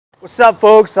What's up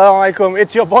folks, Assalamu alaikum.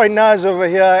 It's your boy Naz over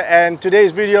here, and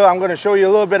today's video I'm going to show you a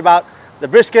little bit about the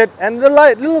brisket and the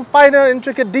little finer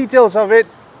intricate details of it.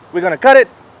 We're going to cut it,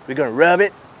 we're going to rub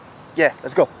it. Yeah,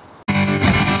 let's go.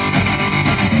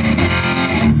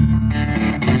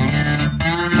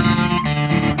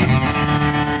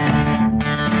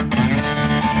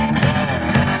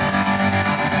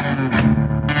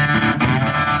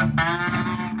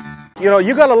 You know,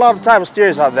 you got a lot of type of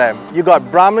steers out there. You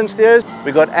got Brahman steers,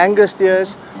 we got Angus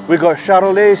steers, we got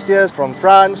Charolais steers from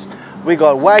France, we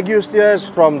got Wagyu steers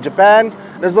from Japan.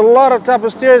 There's a lot of type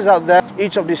of steers out there.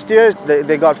 Each of these steers,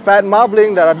 they got fat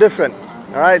marbling that are different.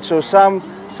 All right, so some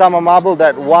are marbled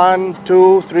at 1,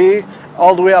 2, 3,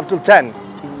 all the way up to 10.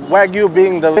 Wagyu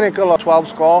being the pinnacle of 12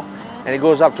 score, and it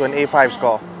goes up to an A5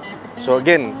 score. So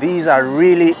again, these are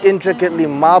really intricately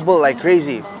marbled like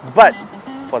crazy. But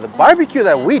for the barbecue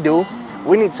that we do,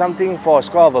 we need something for a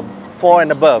score of a 4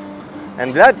 and above.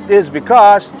 And that is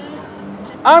because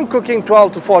I'm cooking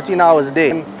 12 to 14 hours a day.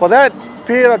 And for that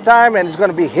period of time, and it's going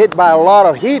to be hit by a lot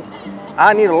of heat,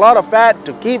 I need a lot of fat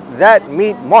to keep that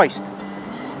meat moist.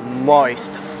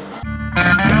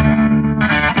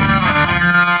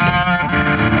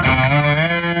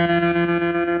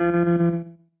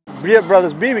 Beard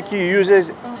Bothers BBQ uses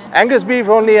Angus beef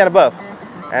only and above.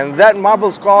 And that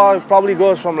marble score probably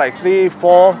goes from like 3,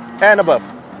 4 and above.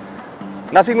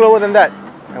 Nothing lower than that.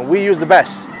 And we use the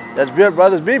best. That's Beard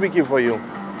Bothers BBQ for you.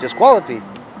 Just quality.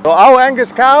 So our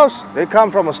Angus cows, they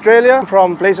come from Australia,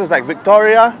 from places like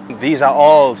Victoria. These are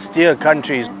all steer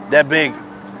countries. They're big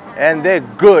and they're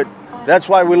good. That's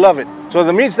why we love it. So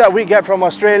the meats that we get from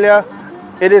Australia,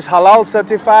 it is halal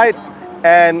certified,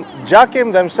 and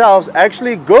Jakim themselves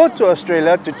actually go to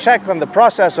Australia to check on the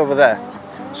process over there.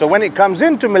 So when it comes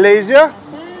into Malaysia,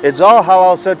 it's all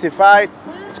halal certified,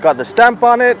 it's got the stamp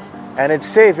on it, and it's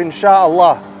safe,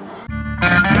 inshallah.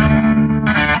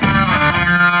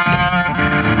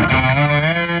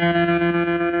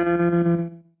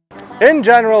 In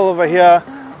general over here,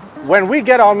 when we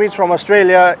get our meats from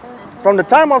Australia, from the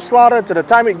time of slaughter to the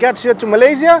time it gets here to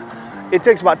Malaysia, it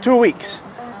takes about 2 weeks.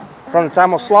 From the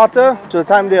time of slaughter to the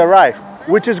time they arrive,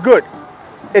 which is good.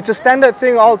 It's a standard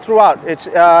thing all throughout. It's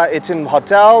in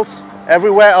hotels,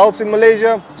 everywhere else in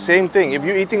Malaysia, same thing. If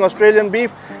you're eating Australian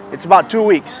beef, it's about 2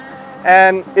 weeks.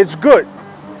 And it's good.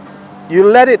 You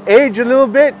let it age a little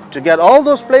bit to get all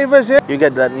those flavors in. You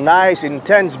get that nice,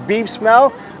 intense beef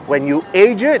smell when you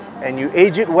age it, and you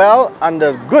age it well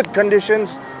under good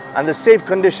conditions, under safe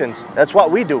conditions. That's what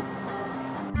we do.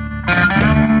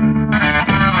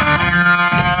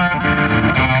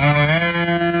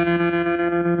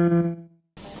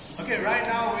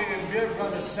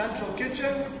 Central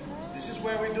kitchen. This is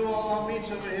where we do all our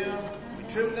meats over here. We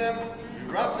trim them,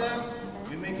 we rub them,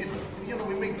 we make it, you know,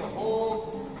 we make the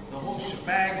whole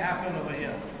shebang happen over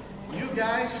here. You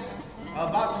guys are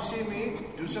about to see me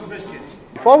do some briskets.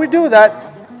 Before we do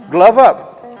that, glove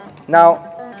up.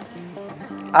 Now,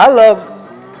 I love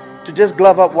to just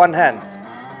glove up one hand.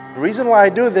 The reason why I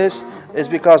do this is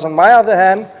because on my other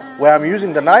hand, where I'm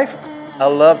using the knife, I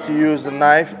love to use the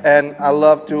knife, and I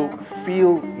love to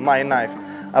feel my knife.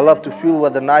 I love to feel where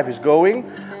the knife is going.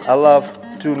 I love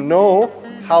to know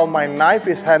how my knife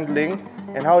is handling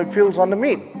and how it feels on the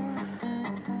meat.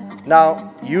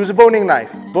 Now, use a boning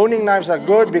knife. Boning knives are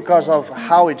good because of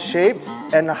how it's shaped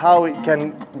and how it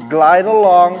can glide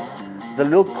along the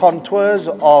little contours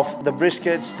of the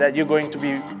briskets that you're going to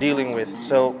be dealing with.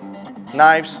 So,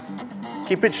 knives,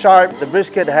 keep it sharp. The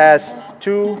brisket has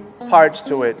 2 parts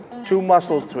to it, 2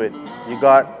 muscles to it. You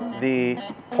got the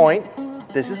point.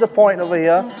 This is the point over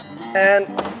here, and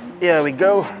here we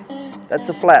go. That's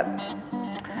the flat.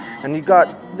 And you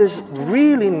got this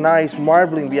really nice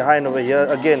marbling behind over here.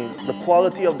 Again, the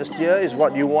quality of the steer is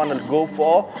what you want to go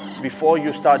for before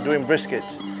you start doing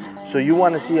briskets. So you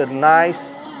want to see a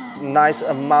nice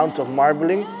amount of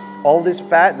marbling. All this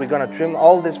fat, we're going to trim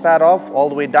all this fat off all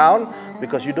the way down,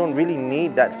 because you don't really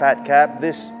need that fat cap.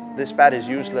 This fat is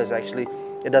useless actually.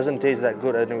 It doesn't taste that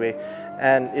good anyway,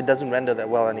 and it doesn't render that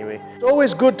well anyway. It's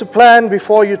always good to plan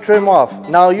before you trim off.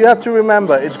 Now you have to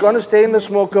remember, it's going to stay in the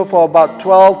smoker for about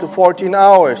 12 to 14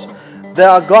 hours. There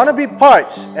are going to be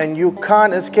parts, and you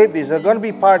can't escape these. There are going to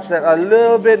be parts that are a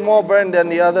little bit more burned than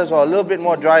the others, or a little bit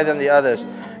more dry than the others.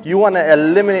 You want to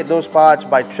eliminate those parts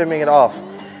by trimming it off.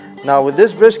 Now with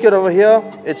this brisket over here,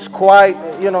 it's quite,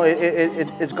 you know,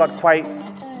 it's got quite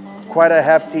a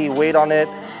hefty weight on it.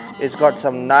 It's got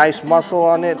some nice muscle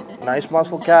on it, nice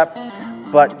muscle cap,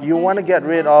 but you want to get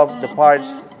rid of the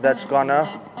parts that's gonna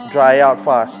dry out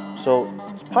fast. So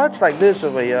parts like this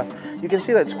over here, you can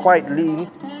see that it's quite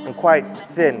lean and quite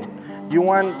thin. you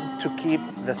want to keep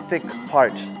the thick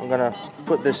parts. I'm gonna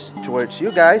put this towards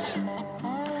you guys,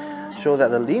 show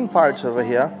that the lean parts over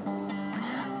here.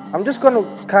 I'm just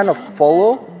gonna kind of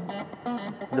follow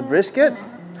the brisket.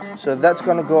 So that's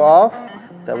gonna go off,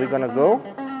 that we're gonna go.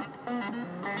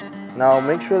 Now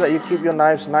make sure that you keep your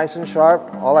knives nice and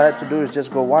sharp. All I had to do is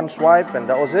just go one swipe and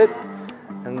that was it.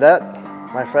 And that,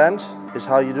 my friends, is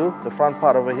how you do the front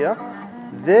part over here.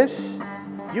 This,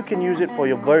 you can use it for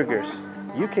your burgers.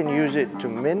 You can use it to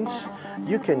mince.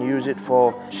 You can use it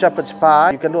for shepherd's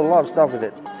pie. You can do a lot of stuff with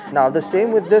it. Now the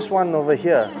same with this one over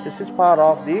here. This is part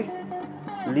of the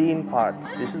lean part.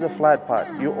 This is the flat part.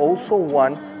 You also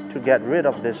want to get rid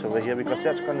of this over here because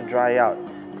that's going to dry out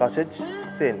because it's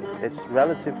thin. It's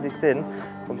relatively thin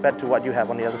compared to what you have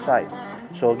on the other side.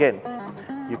 So again,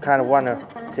 you kind of want to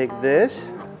take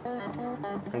this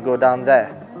and go down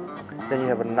there. Then you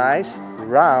have a nice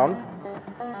round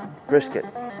brisket.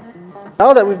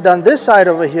 Now that we've done this side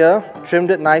over here,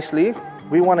 trimmed it nicely,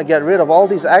 we want to get rid of all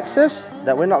these excess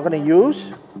that we're not going to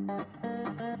use.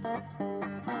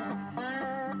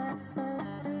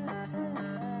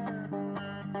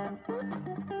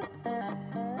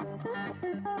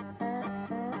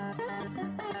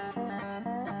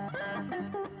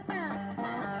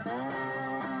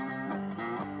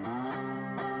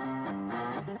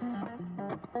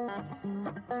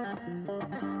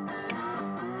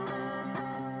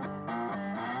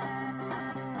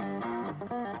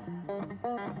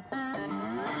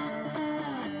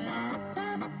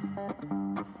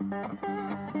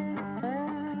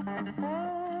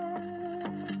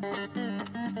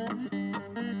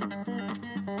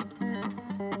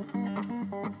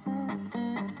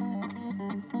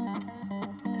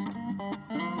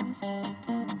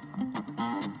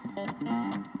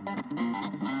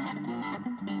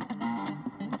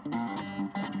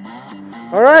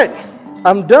 All right,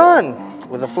 I'm done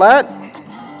with the flat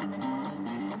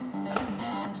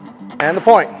and the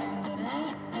point.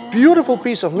 Beautiful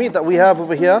piece of meat that we have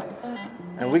over here,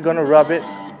 and we're gonna rub it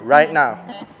right now.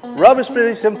 Rub is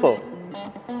pretty simple.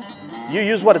 You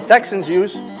use what the Texans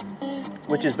use,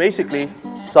 which is basically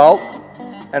salt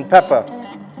and pepper.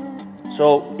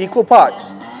 So equal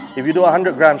parts. If you do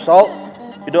 100 grams salt,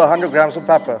 you do 100 grams of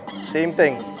pepper. Same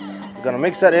thing. You're gonna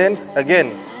mix that in.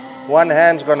 Again, one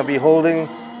hand's gonna be holding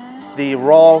the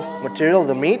raw material,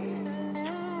 the meat.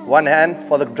 One hand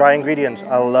for the dry ingredients.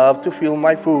 I love to feel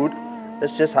my food.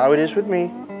 That's just how it is with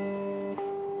me.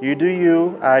 You do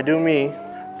you, I do me.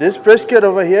 This brisket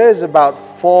over here is about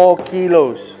 4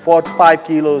 kilos, 4 to 5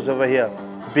 kilos over here.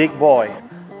 Big boy.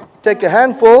 Take a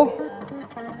handful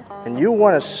and you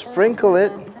want to sprinkle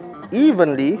it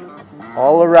evenly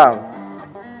all around.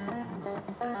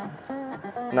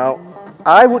 Now,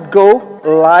 I would go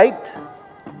light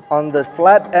on the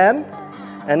flat end,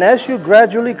 and as you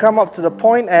gradually come up to the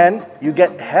point end, you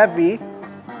get heavy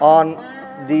on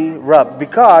the rub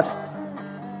because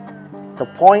the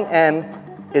point end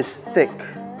is thick.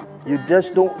 You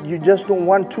just don't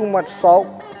want too much salt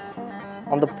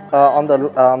on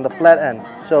the flat end.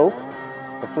 So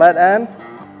the flat end,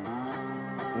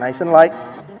 nice and light.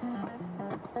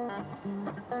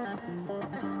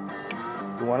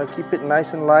 You want to keep it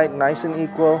nice and light, nice and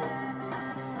equal.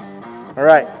 All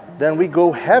right, then we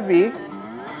go heavy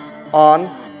on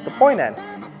the point end.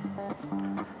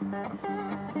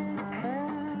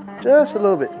 Just a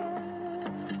little bit.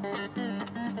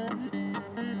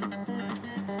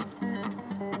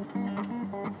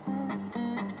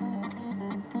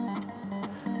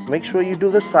 Make sure you do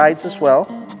the sides as well.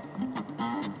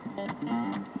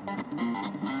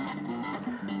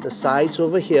 The sides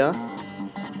over here.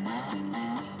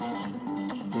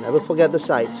 Never forget the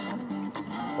sides.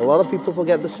 A lot of people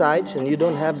forget the sides and you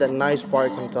don't have that nice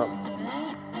bark on top.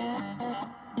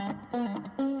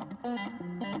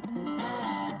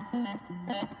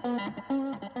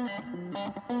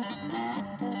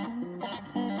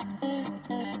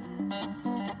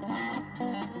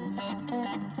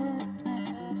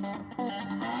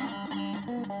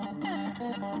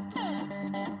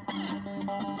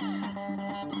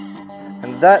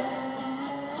 And that,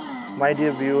 my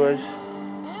dear viewers,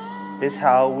 is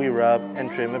how we rub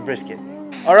and trim a brisket.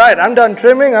 All right, I'm done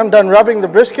trimming, I'm done rubbing the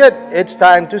brisket. It's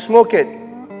time to smoke it.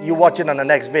 You watch it on the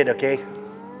next vid, okay?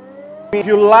 If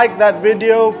you like that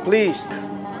video, please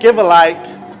give a like,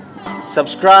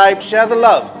 subscribe, share the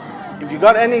love. If you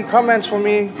got any comments for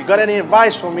me, you got any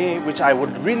advice for me, which I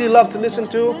would really love to listen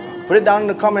to, put it down in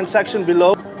the comment section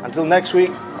below. Until next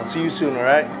week, I'll see you soon, all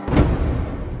right?